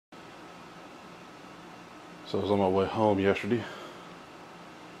So I was on my way home yesterday,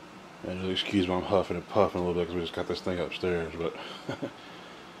 and you'll excuse me, I'm huffing and puffing a little bit because we just got this thing upstairs, but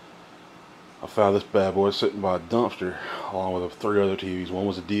I found this bad boy sitting by a dumpster along with 3 other TVs. One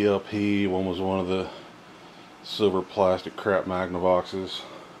was a DLP, one was one of the silver plastic crap Magnavoxes,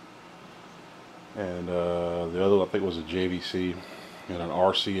 and the other I think was a JVC and an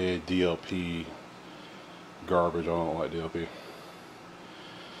RCA DLP garbage. I don't like DLP.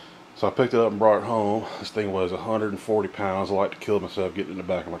 So I picked it up and brought it home. This thing weighs 140 pounds. I like to kill myself getting in the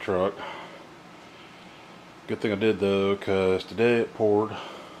back of my truck. Good thing I did though, because today it poured.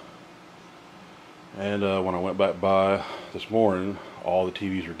 And when I went back by this morning, all the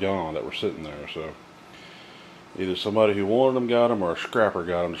TVs were gone that were sitting there. So either somebody who wanted them got them, or a scrapper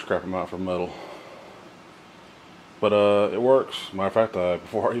got them to scrap them out for metal. But it works. Matter of fact,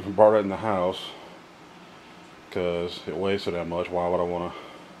 before I even brought it in the house, because it weighs so damn much, why would I want to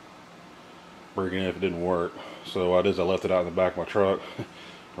bring it in if it didn't work? So what I did is I left it out in the back of my truck.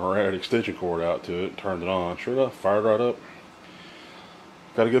 I ran an extension cord out to it, turned it on, sure enough, fired right up.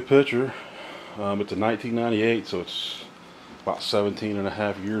 Got a good picture. It's a 1998, so it's about 17 and a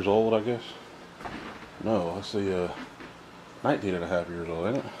half years old, I guess. No, let's see, 19 and a half years old,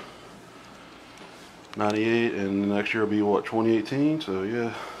 ain't it? 98, and next year will be what, 2018, so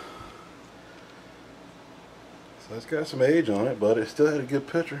yeah. So it's got some age on it, but it still had a good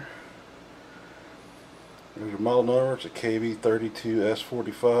picture. There's your model number. It's a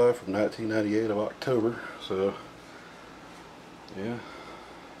KV-32S45 from 1998 of October. So, yeah.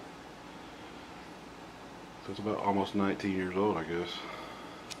 So it's about almost 19 years old, I guess.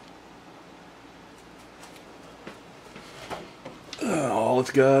 All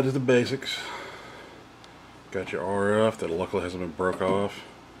it's got is the basics. Got your RF that luckily hasn't been broke off.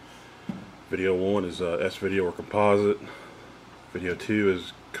 Video 1 is S-video or composite. Video 2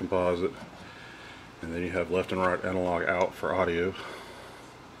 is composite. And then you have left and right analog out for audio.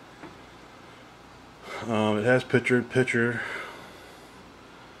 It has picture-in-picture,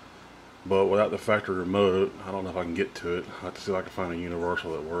 but without the factory remote, I don't know if I can get to it. I have to see if I can find a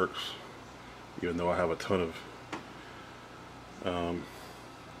universal that works, even though I have a ton of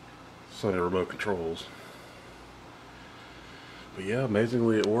Sony remote controls. But yeah,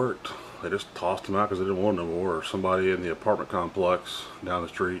 amazingly it worked. They just tossed them out because they didn't want them anymore. Somebody in the apartment complex down the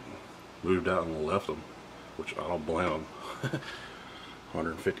street moved out and left them, which I don't blame them.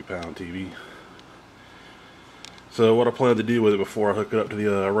 150-pound TV. So what I plan to do with it before I hook it up to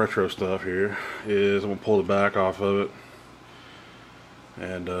the retro stuff here is I'm going to pull the back off of it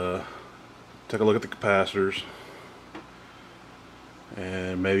and take a look at the capacitors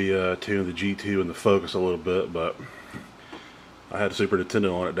and maybe tune the G2 and the focus a little bit. But I had Super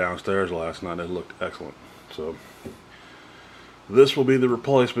Nintendo on it downstairs last night and it looked excellent. So this will be the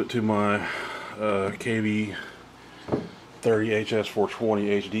replacement to my KV-32S45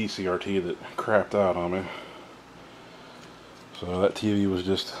 HD CRT that crapped out on me. So that TV was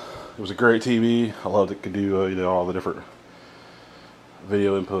just, it was a great TV. I loved it. Could do you know, all the different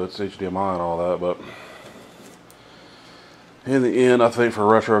video inputs, HDMI and all that. But in the end, I think for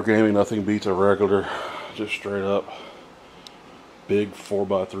retro gaming, nothing beats a regular, just straight up big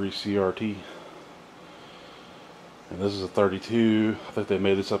 4x3 CRT. And this is a 32. I think they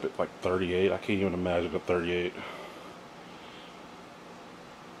made this up at like 38. I can't even imagine a 38.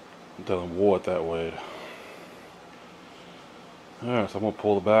 I'm telling what that weighed. Alright, so I'm going to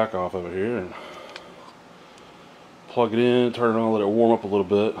pull the back off of it here and plug it in, turn it on, let it warm up a little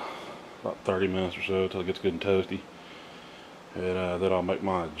bit. About 30 minutes or so until it gets good and toasty. And then I'll make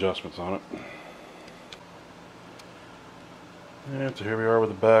my adjustments on it. And so here we are with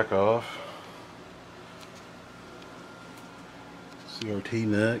the back off. CRT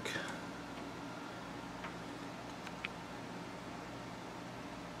neck.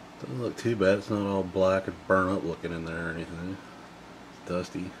 Doesn't look too bad. It's not all black and burnt up looking in there or anything. It's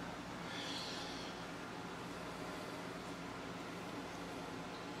dusty.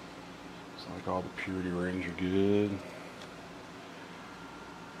 Looks like all the purity rings are good.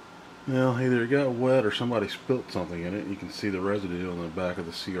 Now either it got wet or somebody spilt something in it. You can see the residue on the back of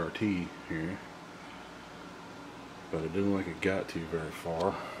the CRT here. But it didn't look like it got to very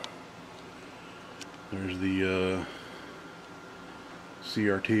far. There's the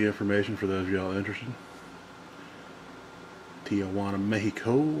CRT information for those of y'all interested. Tijuana,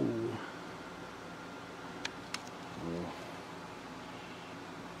 Mexico.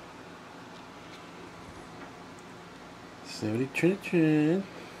 Sony Trinitron.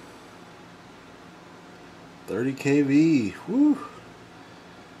 30 kV. Woo!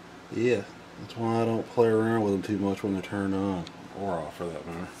 Yeah, that's why I don't play around with them too much when they're turned on, or off for that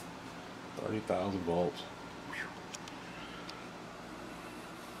matter. 30,000 volts.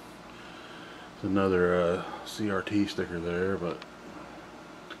 Another CRT sticker there, but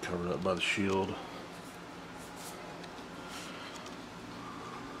covered up by the shield.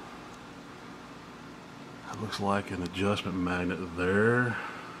 That looks like an adjustment magnet there.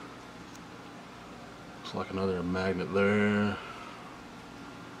 Looks like another magnet there.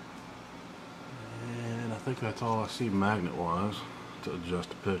 And I think that's all I see magnet wise to adjust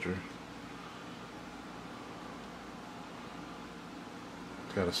the picture.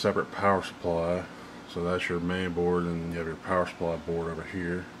 It's got a separate power supply, so that's your main board, and you have your power supply board over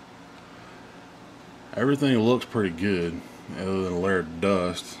here. Everything looks pretty good other than a layer of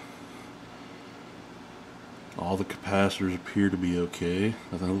dust. All the capacitors appear to be okay.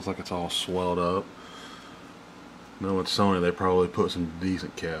 Nothing looks like it's all swelled up. Knowing Sony, they probably put some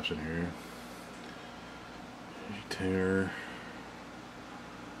decent caps in here. Tear.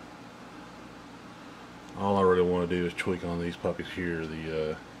 All I really want to do is tweak on these puppies here,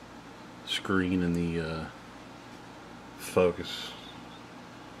 the screen and the focus.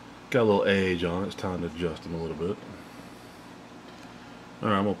 Got a little age on it, it's time to adjust them a little bit.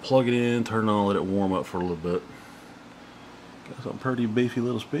 Alright, I'm going to plug it in, turn it on, let it warm up for a little bit. Got some pretty beefy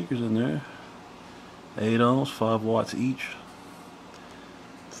little speakers in there. 8 ohms, 5 watts each.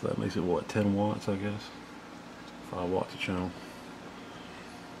 So that makes it what, 10 watts I guess? 5 watts a channel.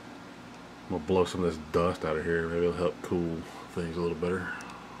 I'm going to blow some of this dust out of here. Maybe it'll help cool things a little better.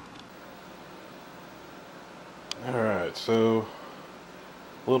 Alright, so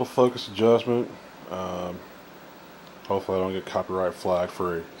a little focus adjustment. Hopefully I don't get copyright flagged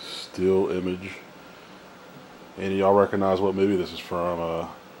for a still image. Any of y'all recognize what movie this is from?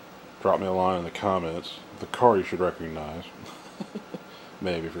 Drop me a line in the comments. The car you should recognize.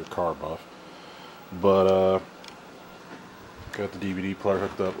 Maybe if you're a car buff. But got the DVD player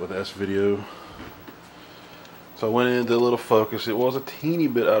hooked up with S-Video. So I went into a little focus. It was a teeny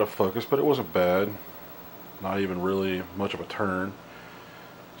bit out of focus, but it wasn't bad. Not even really much of a turn.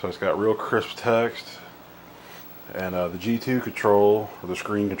 So it's got real crisp text. And the G2 control, or the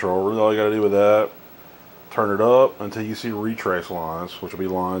screen control, really all you got to do with that, turn it up until you see retrace lines, which will be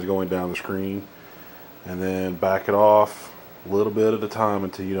lines going down the screen. And then back it off a little bit at a time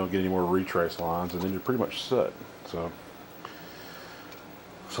until you don't get any more retrace lines, and then you're pretty much set. So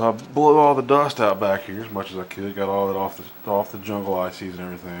I blew all the dust out back here as much as I could. Got all that off the jungle ICs and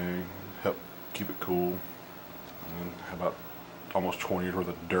everything. Help keep it cool. And about almost 20 years worth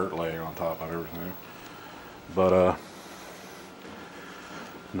of dirt laying on top of everything. But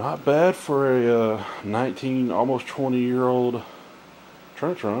not bad for a 19, almost 20-year-old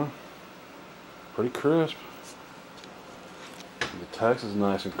Trinitron. Pretty crisp. The text is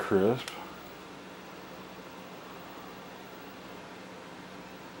nice and crisp.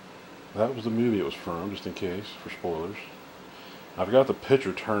 That was the movie it was from, just in case, for spoilers. I've got the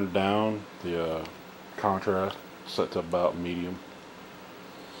picture turned down, the contrast set to about medium.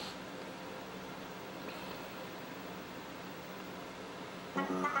 I'm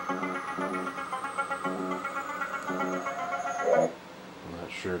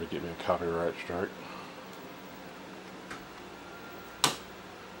not sure to get me a copyright strike.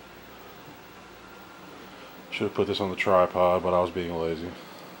 Should have put this on the tripod, but I was being lazy.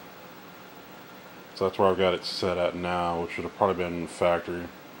 So that's where I've got it set at now, which should have probably been in the factory.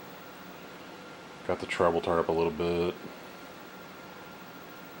 Got the treble turned up a little bit.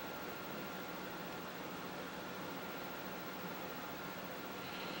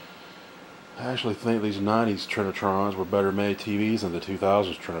 I actually think these 90s Trinitrons were better made TVs than the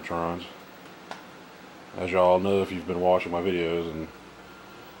 2000s Trinitrons. As y'all know if you've been watching my videos, and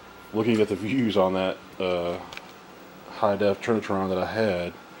looking at the views on that high-def Trinitron that I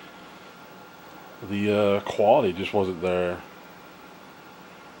had, the quality just wasn't there.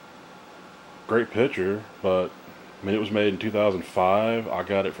 Great picture, but I mean, it was made in 2005. I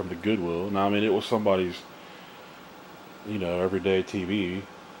got it from the Goodwill. Now, I mean, it was somebody's, you know, everyday TV,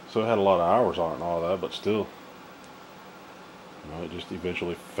 so it had a lot of hours on it and all that, but still, you know, it just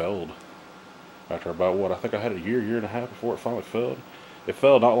eventually failed. After about, what, I think I had a year and a half before it finally failed. It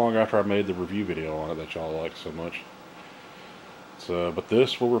fell not long after I made the review video on it that y'all like so much. So, but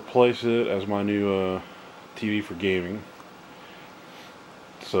this will replace it as my new TV for gaming.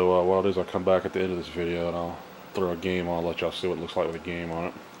 So what I'll do is I'll come back at the end of this video and I'll throw a game on, let y'all see what it looks like with a game on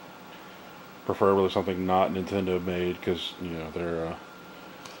it. Preferably something not Nintendo made, because, you know, they're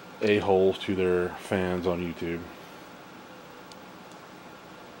a-holes to their fans on YouTube.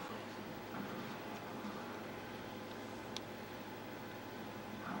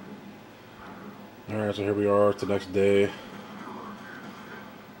 Alright, so here we are. It's the next day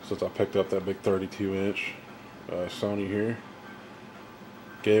since I picked up that big 32-inch Sony here.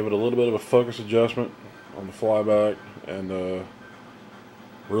 Gave it a little bit of a focus adjustment on the flyback, and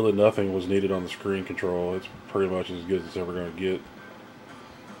really nothing was needed on the screen control. It's pretty much as good as it's ever going to get.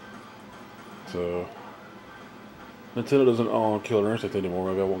 So Nintendo doesn't own Killer Instinct anymore.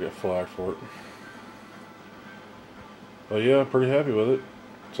 Maybe I won't get flagged for it. But yeah, I'm pretty happy with it.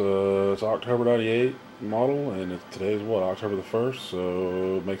 It's October '98 model, and today's what, October the 1st,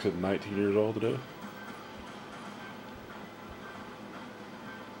 so it makes it 19 years old today.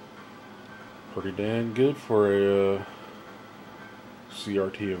 Pretty damn good for a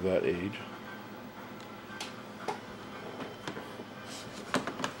CRT of that age.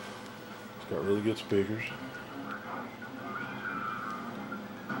 It's got really good speakers.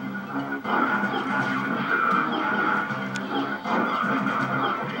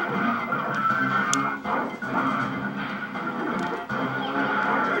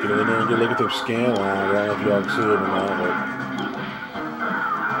 Get in there and get a look at them scan lines. I don't know if y'all can see them or not, but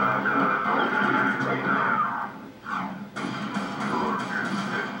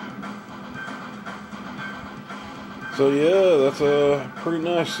so yeah, that's a pretty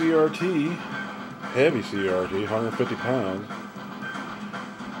nice CRT, heavy CRT, 150 pounds.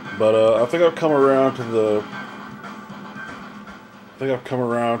 But I think I've come around to the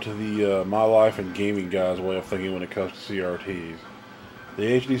my life and gaming guys way of thinking when it comes to CRTs. The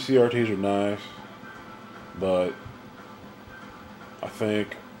HD CRTs are nice, but I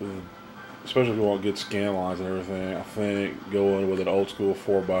think, especially if you want good scan lines and everything, I think going with an old school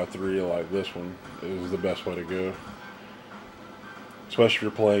 4x3 like this one is the best way to go. Especially if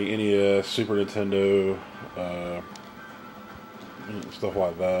you're playing NES, Super Nintendo, stuff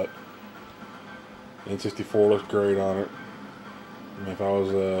like that. N64 looks great on it. I mean, if I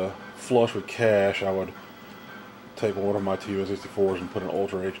was flush with cash, I would take one of my two N64s and put an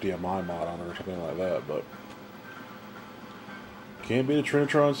Ultra HDMI mod on it or something like that. But can't beat a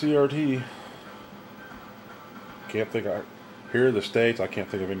Trinitron CRT. Here in the States, I can't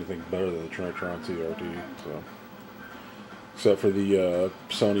think of anything better than the Trinitron CRT. So. Except for the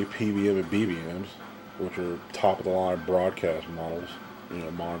Sony PVM and BVMs, which are top of the line broadcast models,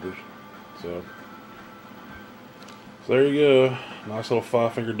 monitors. So there you go, nice little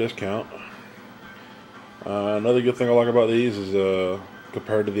 5-finger discount. Another good thing I like about these is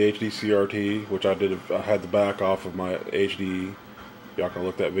compared to the HD CRT, which I had the back off of my HD. Y'all can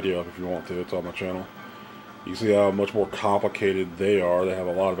look that video up if you want to. It's on my channel. You see how much more complicated they are. They have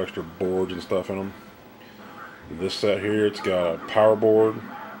a lot of extra boards and stuff in them. This set here, it's got a power board,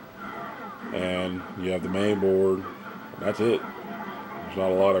 and you have the main board, and that's it. There's not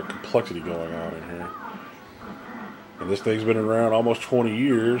a lot of complexity going on in here. And this thing's been around almost 20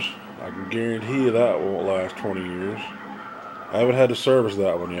 years. I can guarantee you that won't last 20 years. I haven't had to service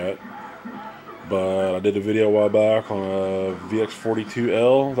that one yet, but I did a video a while back on a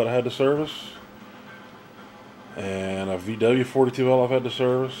VX42L that I had to service, and a VW42L I've had to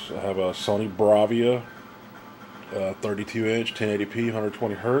service. I have a Sony Bravia 32-inch 1080p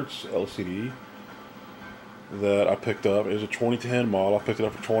 120 hertz LCD that I picked up. It was a 2010 model. I picked it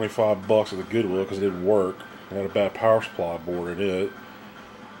up for 25 bucks at the Goodwill because it didn't work. It had a bad power supply board in it.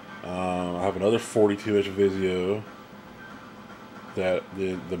 I have another 42-inch Vizio that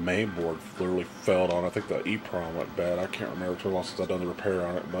the main board literally failed on. I think the EEPROM went bad. I can't remember. It's been a while since I've done the repair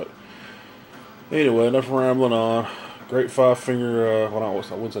on it. But anyway, enough rambling on. Great 5-finger, well,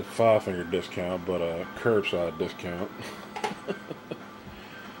 I wouldn't say 5-finger discount, but a curbside discount.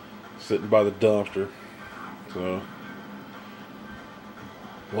 Sitting by the dumpster. So,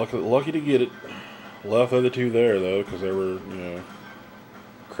 lucky to get it. Left the other two there, though, because they were,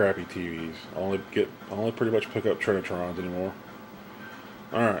 crappy TVs. Only pretty much pick up Trinitrons anymore.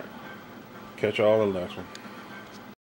 Alright. Catch y'all in the next one.